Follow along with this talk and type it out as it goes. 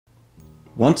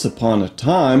Once upon a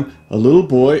time, a little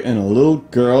boy and a little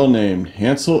girl named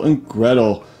Hansel and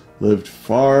Gretel lived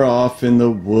far off in the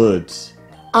woods.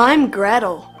 I'm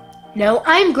Gretel. No,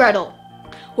 I'm Gretel.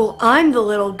 Well, I'm the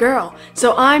little girl,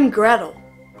 so I'm Gretel.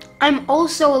 I'm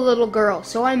also a little girl,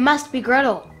 so I must be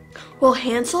Gretel. Well,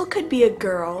 Hansel could be a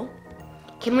girl.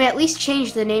 Can we at least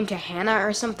change the name to Hannah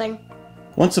or something?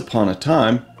 Once upon a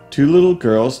time, two little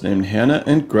girls named Hannah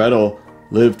and Gretel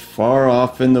lived far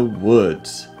off in the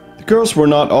woods. The girls were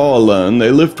not all alone.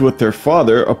 They lived with their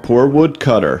father, a poor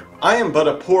woodcutter. I am but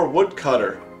a poor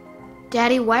woodcutter.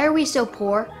 Daddy, why are we so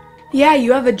poor? Yeah,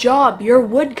 you have a job. You're a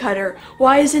woodcutter.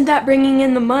 Why isn't that bringing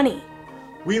in the money?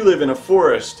 We live in a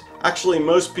forest. Actually,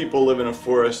 most people live in a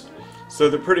forest, so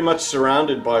they're pretty much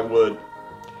surrounded by wood.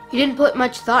 You didn't put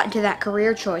much thought into that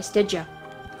career choice, did you?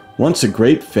 Once a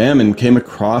great famine came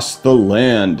across the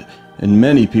land, and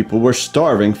many people were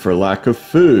starving for lack of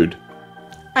food.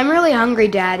 I'm really hungry,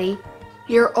 Daddy.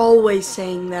 You're always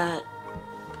saying that.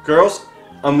 Girls,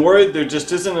 I'm worried there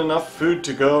just isn't enough food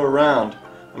to go around.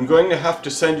 I'm going to have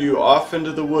to send you off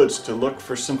into the woods to look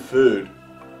for some food.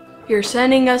 You're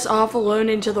sending us off alone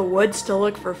into the woods to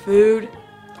look for food?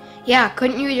 Yeah,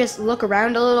 couldn't you just look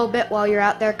around a little bit while you're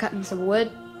out there cutting some wood?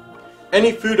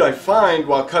 Any food I find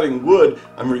while cutting wood,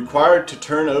 I'm required to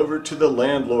turn over to the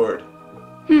landlord.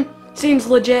 Seems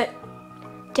legit.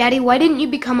 Daddy, why didn't you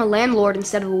become a landlord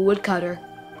instead of a woodcutter?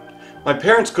 My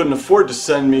parents couldn't afford to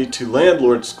send me to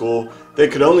landlord school. They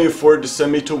could only afford to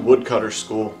send me to woodcutter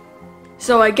school.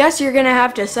 So I guess you're gonna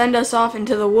have to send us off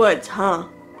into the woods, huh?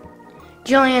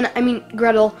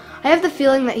 Gretel, I have the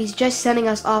feeling that he's just sending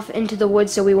us off into the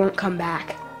woods so we won't come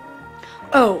back.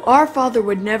 Oh, our father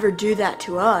would never do that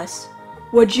to us.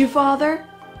 Would you, Father?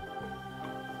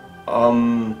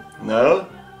 No?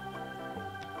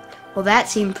 Well, that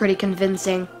seemed pretty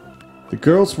convincing. The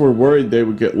girls were worried they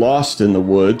would get lost in the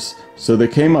woods, so they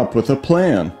came up with a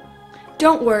plan.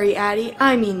 Don't worry,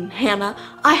 Hannah,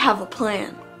 I have a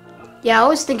plan. Yeah, I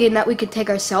was thinking that we could take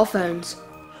our cell phones.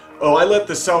 Oh, I let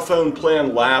the cell phone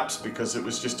plan lapse because it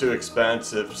was just too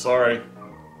expensive. Sorry.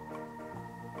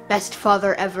 Best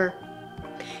father ever.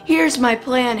 Here's my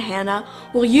plan, Hannah.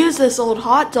 We'll use this old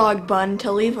hot dog bun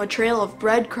to leave a trail of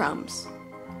breadcrumbs.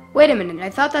 Wait a minute, I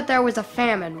thought that there was a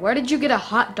famine. Where did you get a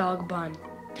hot dog bun?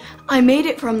 I made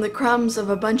it from the crumbs of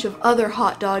a bunch of other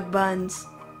hot dog buns.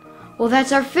 Well,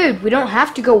 that's our food. We don't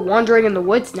have to go wandering in the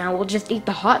woods now. We'll just eat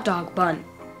the hot dog bun.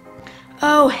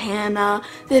 Oh, Hannah,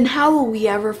 then how will we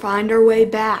ever find our way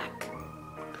back?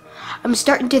 I'm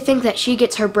starting to think that she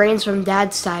gets her brains from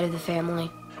Dad's side of the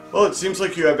family. Well, it seems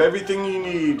like you have everything you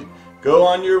need. Go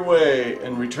on your way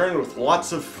and return with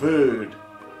lots of food.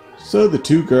 So the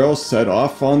two girls set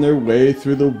off on their way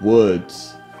through the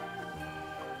woods.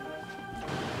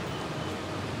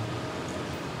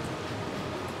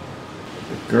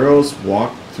 The girls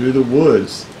walked through the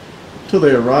woods till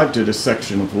they arrived at a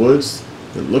section of woods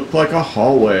that looked like a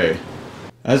hallway.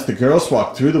 As the girls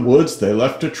walked through the woods, they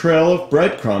left a trail of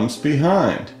breadcrumbs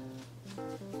behind.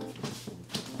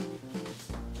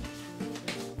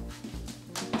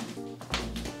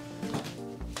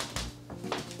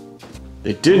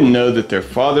 They didn't know that their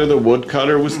father, the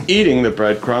woodcutter, was eating the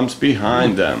breadcrumbs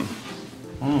behind them.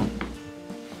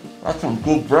 That's some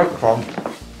good breadcrumbs.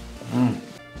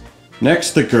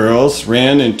 Next, the girls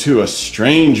ran into a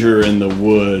stranger in the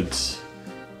woods.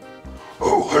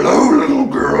 Oh, hello, little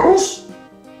girls.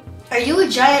 Are you a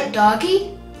giant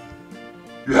doggy?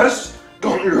 Yes,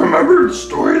 don't you remember the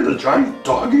story of the giant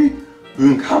doggy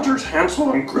who encounters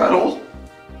Hansel and Gretel?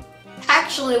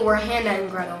 Actually, we're Hannah and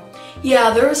Gretel.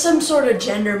 Yeah, there was some sort of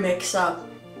gender mix-up.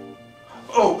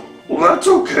 Oh, well, that's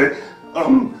okay.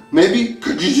 Maybe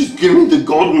could you just give me the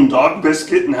golden dog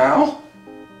biscuit now?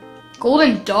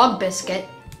 Golden dog biscuit?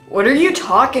 What are you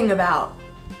talking about?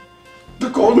 The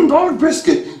golden dog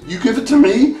biscuit. You give it to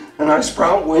me, and I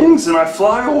sprout wings and I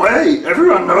fly away.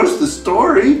 Everyone knows the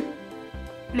story.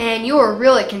 Man, you are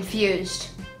really confused.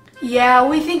 Yeah,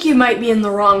 we think you might be in the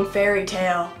wrong fairy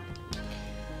tale.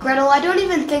 Gretel, I don't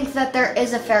even think that there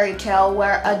is a fairy tale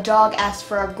where a dog asks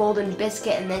for a golden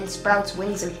biscuit and then sprouts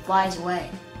wings and flies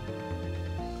away.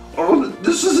 Oh,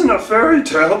 this isn't a fairy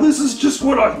tale. This is just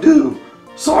what I do.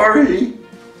 Sorry.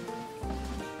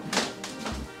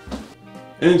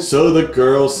 And so the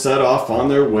girls set off on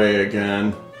their way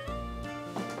again.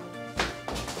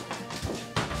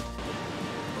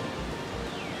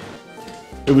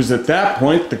 It was at that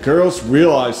point the girls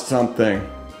realized something.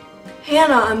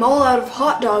 Hannah, I'm all out of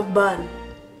hot dog bun.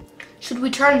 Should we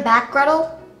turn back,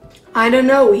 Gretel? I don't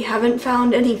know, we haven't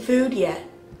found any food yet.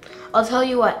 I'll tell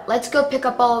you what, let's go pick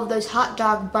up all of those hot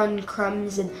dog bun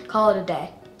crumbs and call it a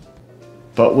day.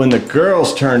 But when the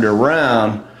girls turned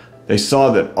around, they saw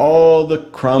that all the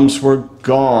crumbs were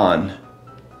gone.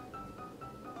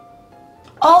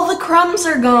 All the crumbs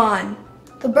are gone.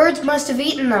 The birds must have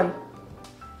eaten them.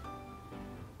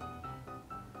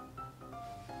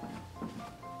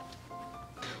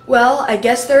 Well, I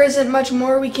guess there isn't much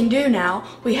more we can do now.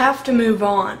 We have to move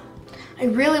on. I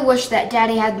really wish that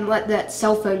Daddy hadn't let that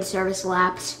cell phone service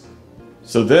lapse.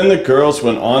 So then the girls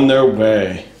went on their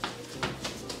way.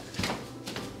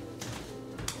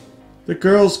 The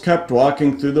girls kept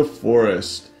walking through the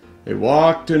forest. They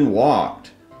walked and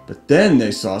walked, but then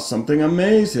they saw something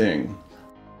amazing.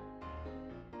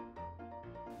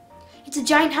 It's a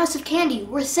giant house of candy.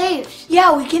 We're saved.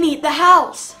 Yeah, we can eat the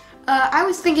house. I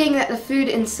was thinking that the food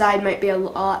inside might be a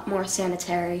lot more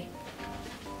sanitary.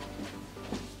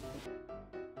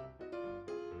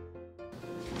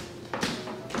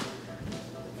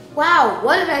 Wow,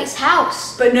 what a nice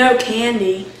house. But no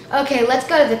candy. Okay, let's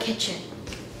go to the kitchen.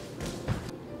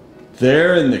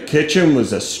 There in the kitchen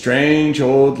was a strange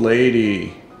old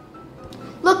lady.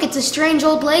 Look, it's a strange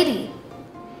old lady.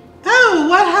 Oh,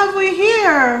 what have we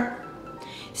here?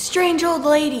 Strange old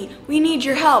lady, we need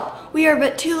your help. We are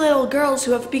but two little girls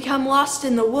who have become lost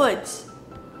in the woods.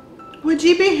 Would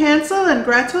ye be Hansel and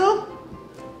Gretel?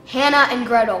 Hannah and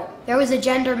Gretel. There was a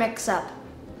gender mix-up.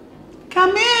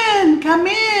 Come in,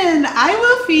 I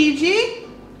will feed ye.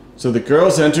 So the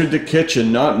girls entered the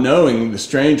kitchen, not knowing the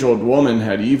strange old woman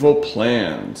had evil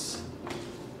plans.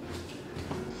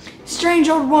 Strange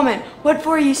old woman, what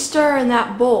for you stir in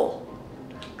that bowl?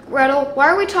 Gretel, why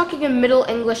are we talking in Middle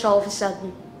English all of a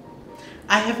sudden?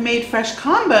 I have made fresh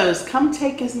combos. Come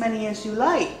take as many as you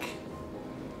like.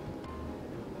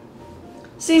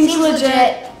 Seems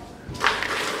legit.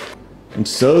 And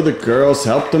so the girls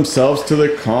helped themselves to the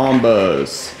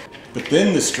combos. But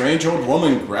then the strange old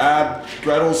woman grabbed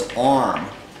Gretel's arm.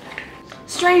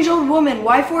 Strange old woman,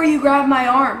 why for you grab my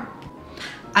arm?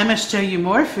 I must show you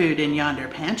more food in yonder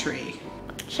pantry.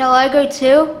 Shall I go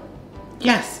too?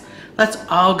 Yes, let's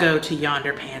all go to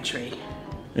yonder pantry.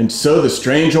 And so the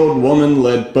strange old woman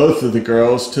led both of the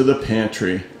girls to the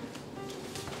pantry.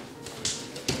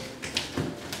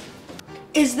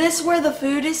 Is this where the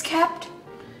food is kept?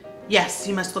 Yes,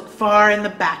 you must look far in the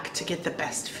back to get the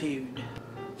best food.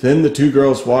 Then the two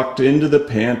girls walked into the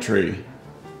pantry.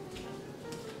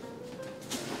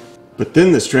 But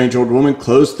then the strange old woman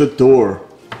closed the door.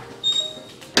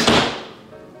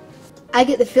 I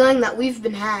get the feeling that we've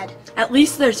been had. At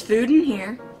least there's food in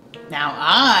here. Now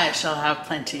I shall have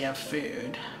plenty of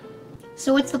food.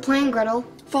 So what's the plan, Gretel?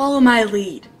 Follow my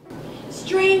lead.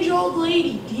 Strange old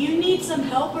lady, do you need some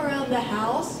help around the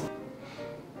house?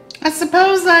 I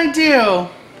suppose I do.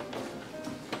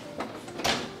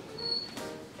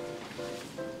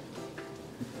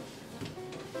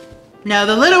 No,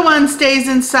 the little one stays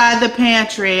inside the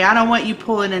pantry. I don't want you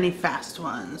pulling any fast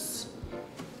ones.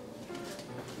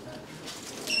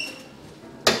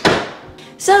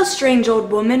 So, strange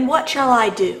old woman, what shall I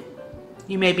do?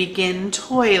 You may begin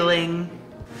toiling.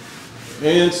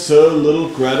 And so little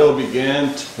Gretel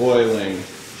began toiling.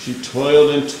 She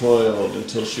toiled and toiled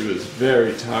until she was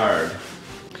very tired.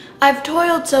 I've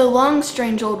toiled so long,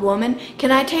 strange old woman.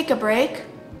 Can I take a break?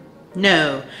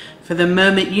 No, for the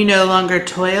moment you no longer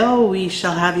toil, we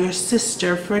shall have your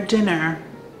sister for dinner.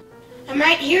 I'm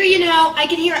right here, you know. I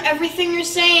can hear everything you're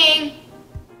saying.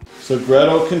 So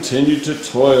Gretel continued to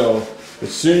toil, but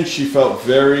soon she felt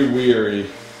very weary.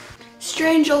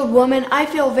 Strange old woman, I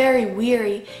feel very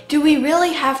weary. Do we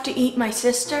really have to eat my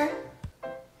sister?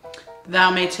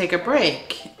 Thou may take a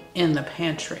break in the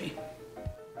pantry.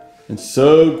 And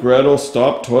so Gretel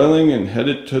stopped toiling and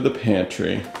headed to the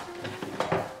pantry.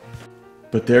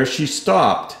 But there she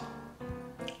stopped.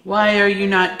 Why are you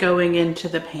not going into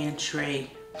the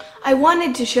pantry? I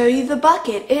wanted to show you the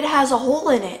bucket. It has a hole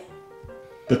in it.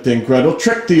 But then Gretel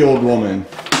tricked the old woman.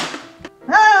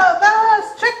 Oh, thou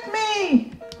hast tricked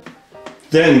me!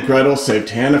 Then Gretel saved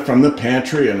Hannah from the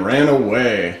pantry and ran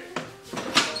away.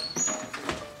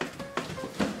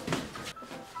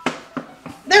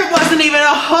 There wasn't even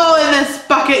a hole in this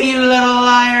bucket, you little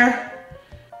liar!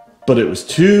 But it was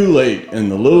too late, and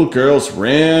the little girls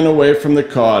ran away from the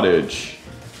cottage.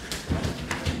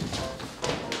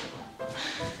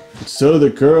 So the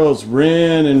girls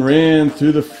ran and ran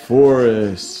through the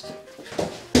forest.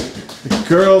 The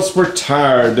girls were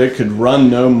tired. They could run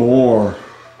no more.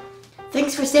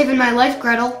 Thanks for saving my life,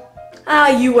 Gretel. Ah,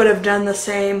 you would have done the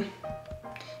same.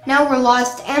 Now we're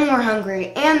lost and we're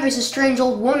hungry, and there's a strange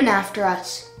old woman after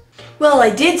us. Well, I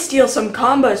did steal some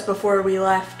combos before we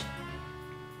left.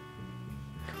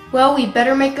 Well, we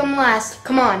better make them last.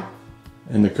 Come on.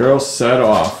 And the girls set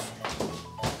off.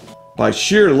 By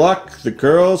sheer luck, the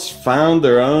girls found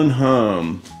their own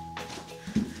home.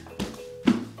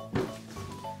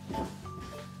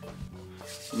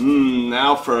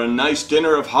 Now for a nice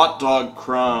dinner of hot dog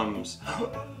crumbs.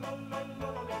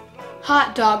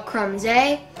 Hot dog crumbs,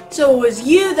 eh? So it was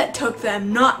you that took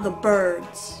them, not the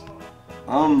birds.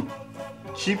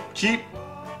 Cheap.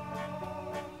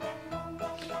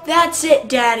 That's it,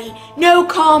 Daddy. No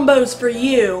combos for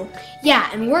you. Yeah,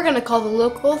 and we're gonna call the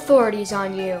local authorities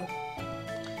on you.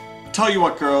 Tell you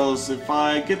what, girls, if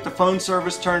I get the phone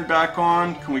service turned back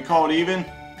on, can we call it even?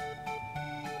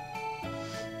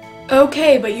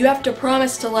 Okay, but you have to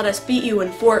promise to let us beat you in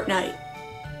Fortnite.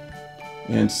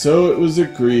 And so it was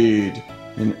agreed,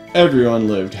 and everyone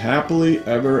lived happily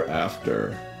ever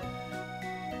after.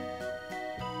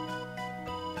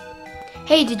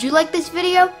 Hey, did you like this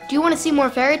video? Do you want to see more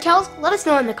fairy tales? Let us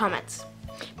know in the comments.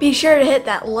 Be sure to hit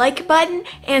that like button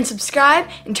and subscribe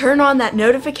and turn on that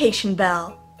notification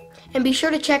bell. And be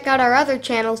sure to check out our other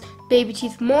channels,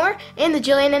 Babyteeth4 and the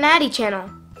Jillian and Addie channel.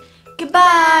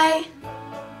 Goodbye!